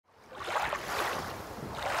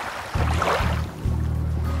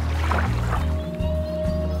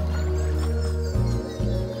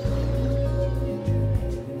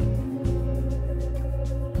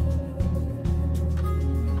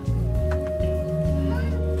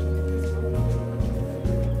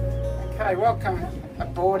Okay, welcome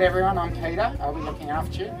aboard everyone. I'm Peter. I'll be looking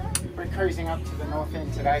after you. We're cruising up to the north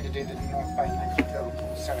end today to do the North Bay Nature Turtle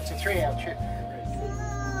Pool. So it's a 3-hour trip.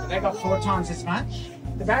 So they've got 4 times as much.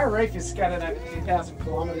 The Barrier Reef is scattered over 2,000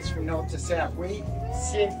 kilometres from north to south. We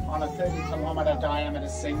sit on a 30-kilometre diameter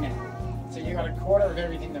seamount. So you've got a quarter of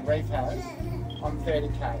everything the reef has on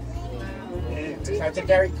 30k. So it's a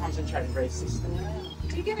very concentrated reef system.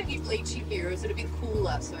 Do you get any bleaching here, or is it a bit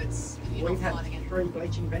cooler, so it's We've had 3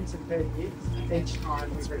 bleaching events in 30 years. Each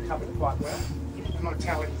time we've recovered quite well. The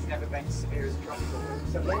mortality's never been as severe as tropical.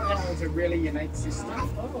 So Lord Howe is a really unique system.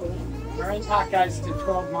 Marine Park goes to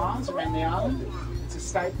 12 miles around the island. It's a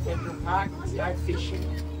state federal park. There's no fishing.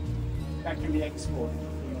 That can be exported.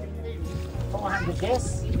 400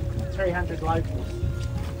 guests, 300 locals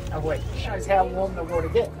a week. Shows how warm the water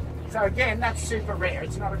gets. So again, that's super rare.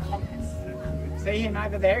 It's not a contest. See him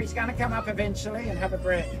over there? He's going to come up eventually and have a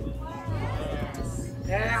breath.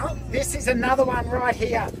 Now, this is another one right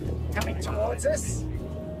here coming towards us,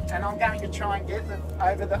 and I'm going to try and get them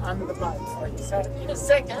over under the boat. So in a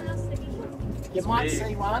second, you might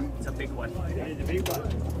see one. It's a big one. It's a big one.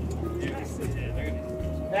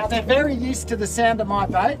 Now they're very used to the sound of my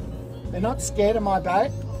boat. They're not scared of my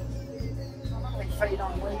boat. They feed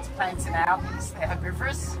on weeds, plants, and algae. They're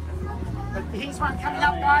herbivorous. But here's one coming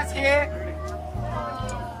up, guys. Here.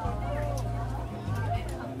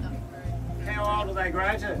 How old do they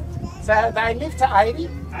grow to? So they live to 80.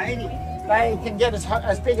 80. They can get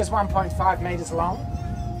as big as 1.5 metres long,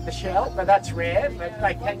 the shell, but that's rare, but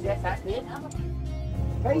they can get that big.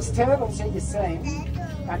 These turtles that you're seeing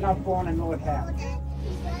are not born in Lord Howe.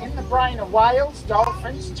 In the brain of whales,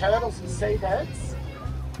 dolphins, turtles and seabirds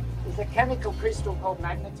is a chemical crystal called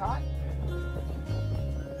magnetite.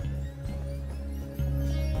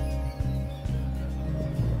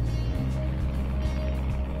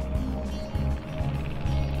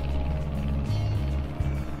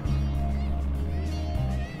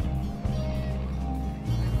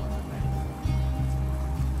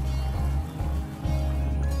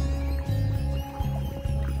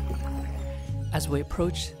 As we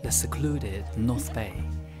approach the secluded North Bay,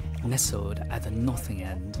 nestled at the northern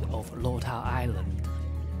end of Lord Howe Island,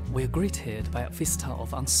 we are greeted by a vista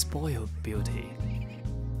of unspoiled beauty.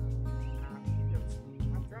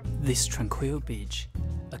 This tranquil beach,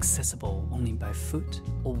 accessible only by foot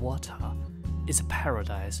or water, is a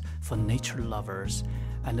paradise for nature lovers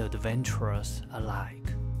and adventurers alike.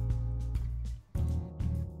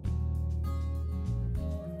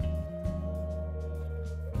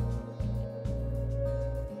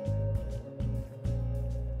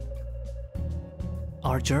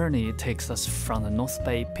 Our journey takes us from the North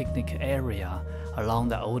Bay picnic area along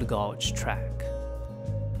the Old Gulch track.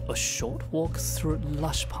 A short walk through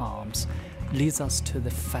lush palms leads us to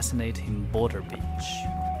the fascinating border beach.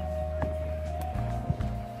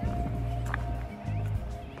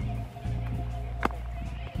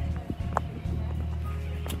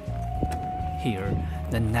 Here,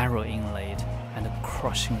 the narrow inlet and the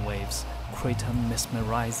crushing waves create a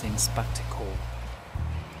mesmerising spectacle.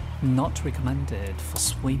 Not recommended for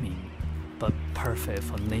swimming, but perfect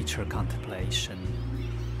for nature contemplation.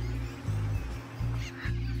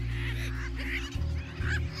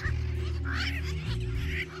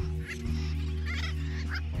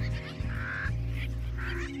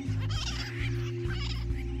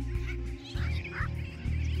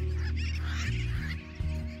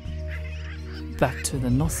 Back to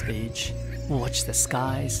the North Beach, watch the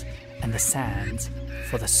skies and the sands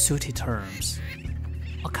for the sooty terms.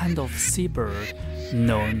 A kind of seabird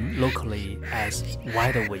known locally as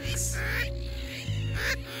wideawakes.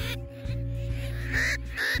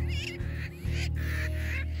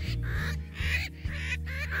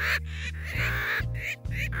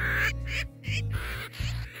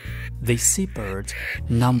 These seabirds,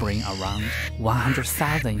 numbering around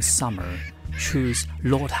 100,000 in summer, choose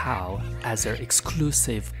Lord Howe as their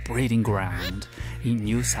exclusive breeding ground in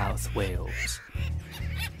New South Wales.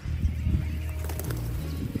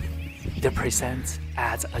 Their presence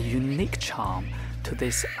adds a unique charm to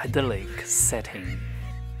this idyllic setting.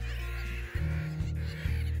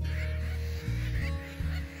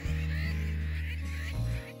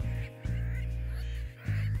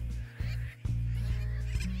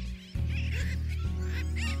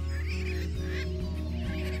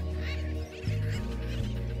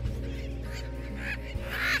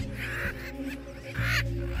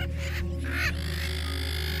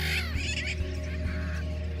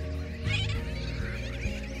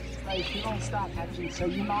 If you want to start hatching, so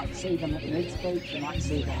you might see them at Leeds Beach, you might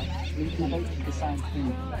see them at Lincoln Beach, the same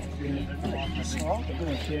thing. As well.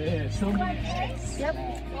 Yep,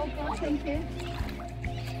 well, thank you.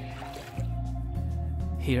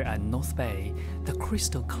 Here at North Bay, the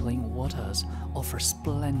crystal clean waters offer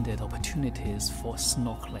splendid opportunities for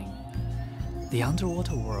snorkeling. The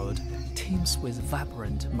underwater world teems with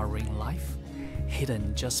vibrant marine life,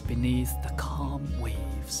 hidden just beneath the calm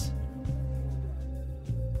waves.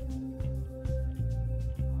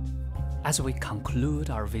 As we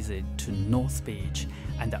conclude our visit to North Beach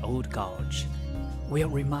and the Old Gulch, we are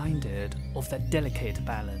reminded of the delicate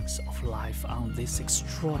balance of life on this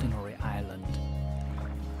extraordinary island.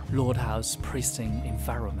 Lord Howe's pristine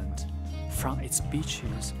environment, from its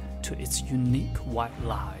beaches to its unique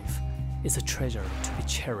wildlife, is a treasure to be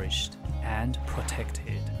cherished and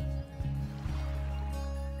protected.